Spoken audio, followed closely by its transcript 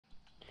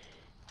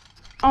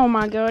Oh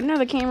my god, now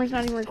the camera's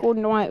not even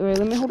recording the right way.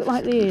 Let me hold it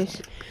like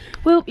this.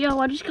 Well,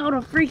 y'all, I just caught a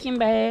freaking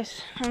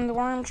bass on the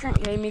worm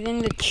Trent gave me. Then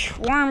the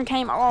worm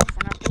came off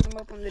when I pulled him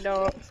up on the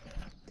dock.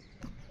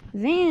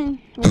 Then,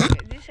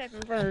 this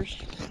happened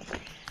first.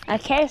 I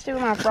cast it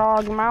with my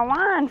frog and my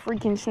line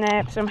freaking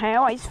snapped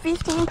somehow. It's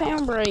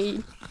 15-pound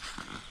braid.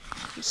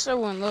 I'm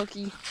so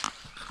unlucky.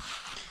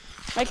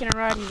 Making a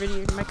riding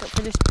video to make up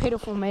for this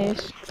pitiful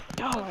mess.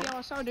 Oh, y'all,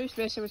 I saw Deuce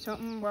messing with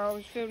something while I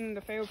was filming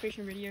the failed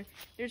fishing video.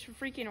 There's a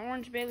freaking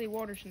orange belly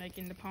water snake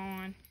in the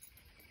pond.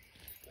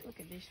 Look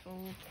at this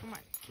fool. I might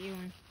kill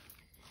him.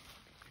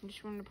 I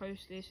just wanted to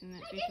post this in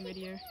that fishing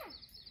video.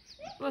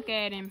 Look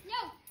at him.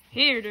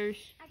 Here,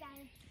 Deuce. I got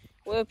him.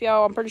 Well,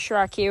 y'all, I'm pretty sure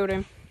I killed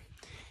him.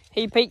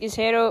 He peeked his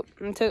head up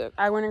and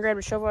I went and grabbed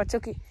a shovel. I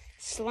took it,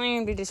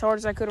 slammed it as hard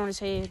as I could on his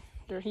head.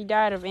 He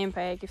died of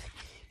impact. If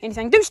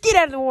anything, Deuce, get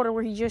out of the water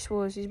where he just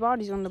was. His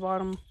body's on the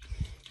bottom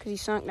because he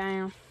sunk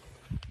down.